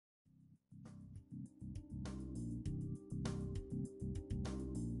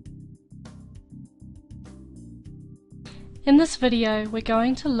In this video we're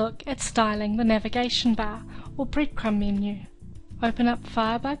going to look at styling the navigation bar or breadcrumb menu. Open up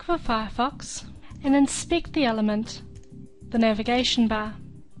Firebug for Firefox and inspect the element, the navigation bar.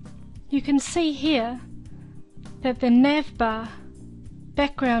 You can see here that the Navbar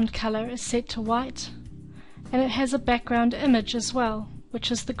background color is set to white, and it has a background image as well, which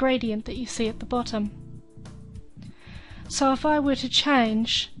is the gradient that you see at the bottom. So if I were to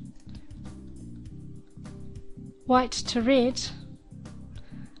change white to red,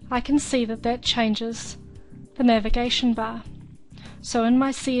 I can see that that changes the navigation bar. So in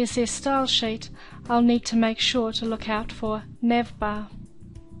my CSS style sheet, I'll need to make sure to look out for Navbar.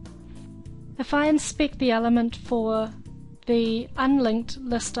 If I inspect the element for the unlinked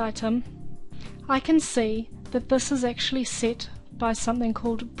list item, I can see that this is actually set by something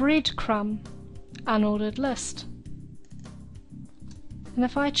called breadcrumb unordered list. And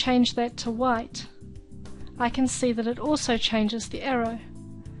if I change that to white, I can see that it also changes the arrow,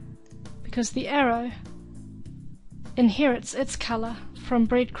 because the arrow inherits its color from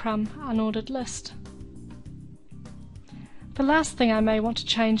breadcrumb unordered list. The last thing I may want to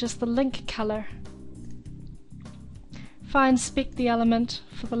change is the link color. If I inspect the element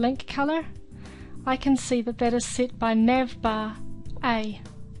for the link color, I can see that that is set by Navbar A.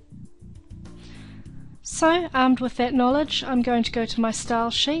 So, armed with that knowledge, I'm going to go to my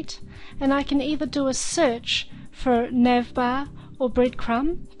style sheet, and I can either do a search for Navbar or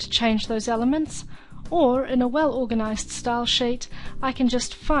breadcrumb to change those elements, or in a well-organized style sheet, I can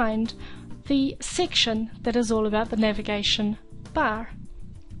just find the section that is all about the navigation bar.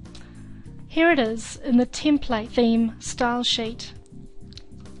 Here it is in the template theme style sheet.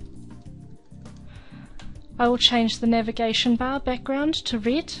 I will change the navigation bar background to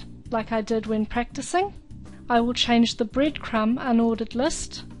red, like I did when practicing. I will change the breadcrumb unordered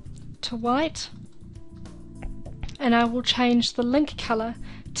list to white, and I will change the link color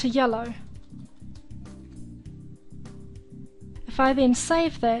to yellow. If I then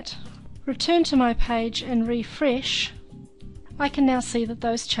save that, return to my page and refresh, I can now see that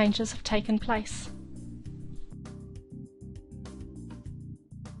those changes have taken place.